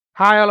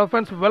Hi hello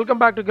friends, welcome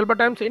back to Gilbert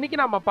Times. இன்னைக்கு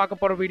நாம பார்க்க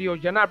போற வீடியோ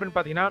என்ன அப்படினு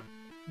பாத்தீங்கன்னா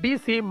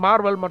DC,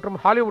 Marvel மற்றும்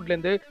ஹாலிவுட்ல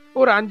இருந்து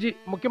ஒரு 5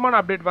 முக்கியமான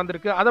அப்டேட்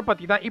வந்திருக்கு. அத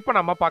பத்தி தான் இப்போ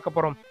நாம பார்க்க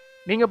போறோம்.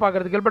 நீங்க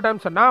பார்க்கிறது Gilbert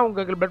Times. நான்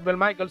உங்க Gilbert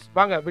Maykel.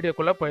 வாங்க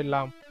வீடியோக்குள்ள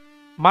போயிடலாம்.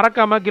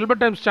 மறக்காம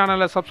Gilbert Times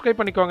சேனலை சப்ஸ்கிரைப்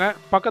பண்ணிக்கோங்க.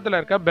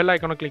 பக்கத்துல இருக்க பெல்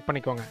ஐகானை கிளிக்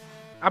பண்ணிக்கோங்க.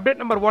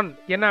 அப்டேட் நம்பர் 1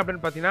 என்ன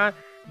அப்படினு பாத்தீங்கன்னா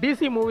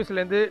DC மூவிஸ்ல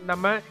இருந்து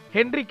நம்ம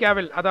ஹென்ரி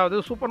கேவில்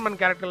அதாவது சூப்பர்மேன்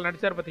கேரக்டர்ல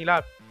நடிச்சார் பாத்தீங்களா,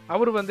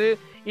 அவர் வந்து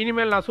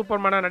இனிமேல் நான்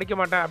சூப்பர்மேனா நடிக்க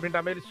மாட்டேன்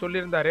அப்படின்ற மாதிரி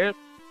சொல்லியிருந்தாரு.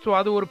 ஸோ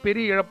அது ஒரு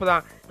பெரிய இழப்பு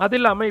தான். அது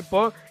இல்லாமல்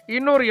இப்போ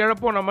இன்னொரு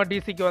இழப்பும் நம்ம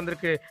டிசிக்கு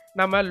வந்திருக்கு.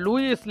 நம்ம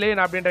லூயிஸ் லேன்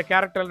அப்படின்ற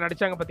கேரக்டரில்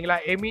நடித்தாங்க பார்த்தீங்களா,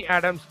 எமி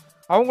ஆடம்ஸ்,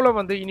 அவங்களும்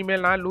வந்து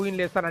இனிமேல் நான் லூயின்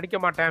லேஸாக நடிக்க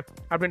மாட்டேன்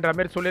அப்படின்ற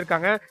மாதிரி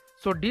சொல்லியிருக்காங்க.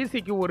 ஸோ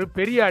டிசிக்கு ஒரு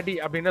பெரிய அடி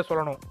அப்படின்னு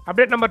சொல்லணும்.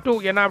 அப்டேட் நம்பர் 2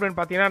 என்ன அப்படின்னு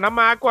பார்த்தீங்கன்னா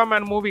நம்ம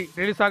ஆக்வாமேன் மூவி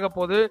ரிலீஸ் ஆக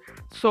போகுது.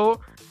 ஸோ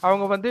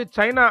அவங்க வந்து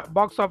சைனா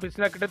பாக்ஸ்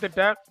ஆஃபீஸில்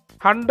கிட்டத்தட்ட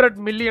 $100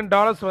 மில்லியன்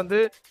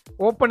வந்து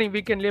ஓப்பனிங்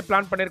வீக்கெண்ட்லேயே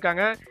பிளான்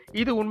பண்ணியிருக்காங்க.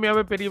 இது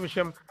உண்மையாகவே பெரிய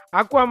விஷயம்.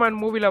 ஆக்வாமேன்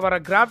மூவியில் வர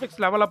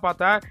கிராஃபிக்ஸ் லெவலை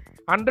பார்த்தா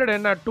 100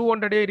 என்ன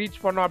 200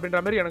 ரீச் பண்ணோம் அப்படின்ற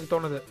மாதிரி எனக்கு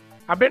தோணுது.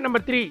 அப்டேட்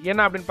நம்பர் 3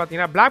 என்ன அப்படின்னு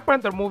பார்த்தீங்கன்னா பிளாக்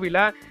பேந்தர் மூவியில்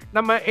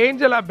நம்ம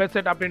ஏஞ்சலா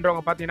பெசட்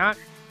அப்படின்றவங்க பார்த்தீங்கன்னா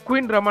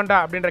குயின் ரமண்டா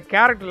அப்படின்ற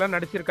கேரக்டரில்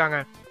நடிச்சிருக்காங்க.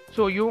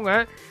 ஸோ இவங்க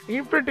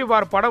இன்ஃபினிட்டி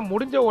வார் படம்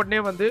முடிஞ்ச உடனே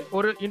வந்து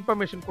ஒரு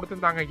இன்ஃபர்மேஷன்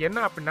கொடுத்துருந்தாங்க. என்ன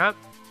அப்படின்னா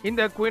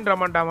இந்த குயின்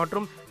ரமண்டா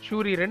மற்றும்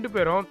ஷூரி 2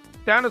 பேரும்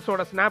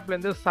தேனஸோட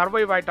ஸ்னாப்லேருந்து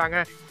சர்வைவ் ஆயிட்டாங்க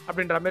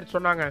அப்படின்ற மாதிரி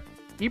சொன்னாங்க.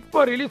 இப்போ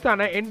ரிலீஸ்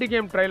ஆன எண்டு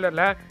கேம்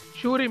ட்ரைலரில்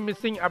ஷூரி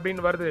மிஸ்ஸிங்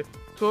அப்படின்னு வருது.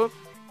 ஸோ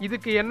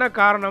இதுக்கு என்ன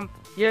காரணம்?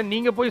 ஏன்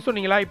நீங்கள் போய்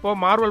சொன்னீங்களா, இப்போ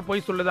மார்வல்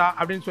போய் சொல்லுதா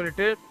அப்படின்னு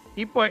சொல்லிட்டு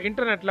இப்போ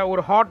இன்டர்நெட்டில்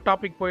ஒரு ஹாட்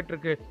டாபிக்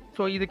போயிட்டுருக்கு.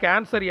 ஸோ இதுக்கு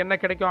ஆன்சர் என்ன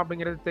கிடைக்கும்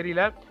அப்படிங்கிறது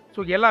தெரியல. ஸோ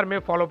எல்லாருமே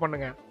ஃபாலோ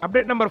பண்ணுங்க.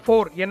 அப்டேட் நம்பர்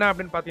 4 என்ன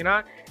அப்படின்னு பார்த்தீங்கன்னா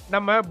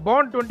நம்ம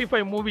பாண்ட்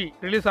 25 மூவி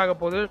ரிலீஸ் ஆக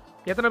போது.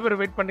 எத்தனை பேர்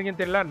வெயிட்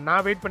பண்ணுறீங்கன்னு தெரியல,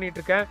 நான் வெயிட்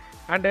பண்ணிட்டு இருக்கேன்.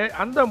 அண்டு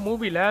அந்த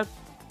மூவியில்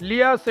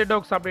லியா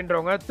செடோக்ஸ்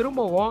அப்படின்றவங்க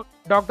திரும்பவும்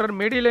டாக்டர்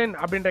மெடிலேன்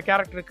அப்படின்ற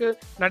கேரக்டருக்கு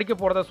நடிக்க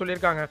போகிறதா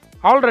சொல்லியிருக்காங்க.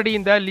 ஆல்ரெடி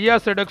இந்த லியா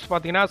செடோக்ஸ்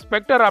பார்த்தீங்கன்னா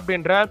ஸ்பெக்டர்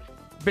அப்படின்ற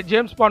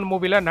ஜேம்ஸ் பாண்ட்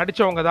மூவியில்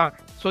நடித்தவங்க தான்.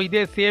 ஸோ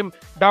இதே சேம்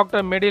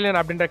டாக்டர் மெடிலேன்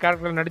அப்படின்ற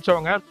கேரக்டரில்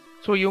நடித்தவங்க.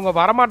 ஸோ இவங்க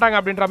வரமாட்டாங்க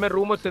அப்படின்ற மாதிரி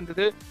ரூமர்ஸ்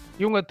இருந்தது.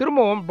 இவங்க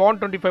திரும்பவும்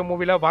பாண்ட் 25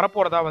 மூவியில்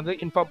வரப்போகிறதா வந்து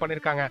இன்ஃபார்ம்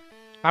பண்ணியிருக்காங்க.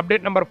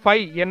 அப்டேட் நம்பர்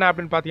 5 என்ன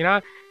அப்படின்னு பார்த்தீங்கன்னா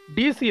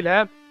டிசியில்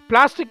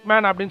பிளாஸ்டிக்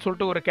மேன் அப்படின்னு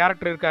சொல்லிட்டு ஒரு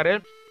கேரக்டர் இருக்காரு.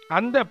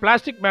 அந்த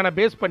பிளாஸ்டிக் மேனை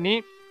பேஸ் பண்ணி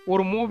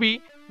ஒரு மூவி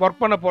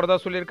ஒர்க் பண்ண போகிறதா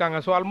சொல்லியிருக்காங்க.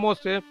 ஸோ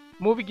ஆல்மோஸ்ட்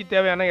மூவிக்கு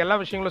தேவையான எல்லா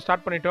விஷயங்களும்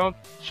ஸ்டார்ட் பண்ணிட்டோம்.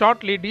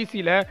 ஷார்ட்லி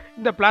டிசியில்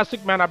இந்த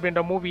பிளாஸ்டிக் மேன்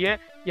அப்படின்ற மூவியை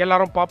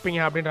எல்லாரும் பார்ப்பீங்க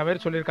அப்படின்ற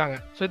மாதிரி சொல்லியிருக்காங்க.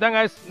 ஸோ இதாங்க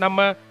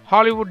நம்ம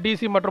ஹாலிவுட்,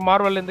 டிசி மற்றும்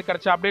மார்வல்லேருந்து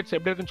கிடைச்ச அப்டேட்ஸ்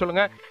எப்படி இருக்குன்னு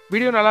சொல்லுங்கள்.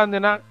 வீடியோ நல்லா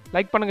இருந்ததுன்னா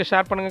லைக் பண்ணுங்கள்,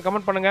 ஷேர் பண்ணுங்கள்,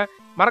 கமெண்ட் பண்ணுங்கள்.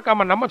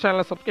 மறக்காமல் நம்ம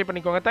சேனலை சப்ஸ்கிரைப்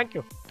பண்ணிக்கோங்க.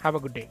 Thank you. Have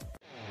a good day.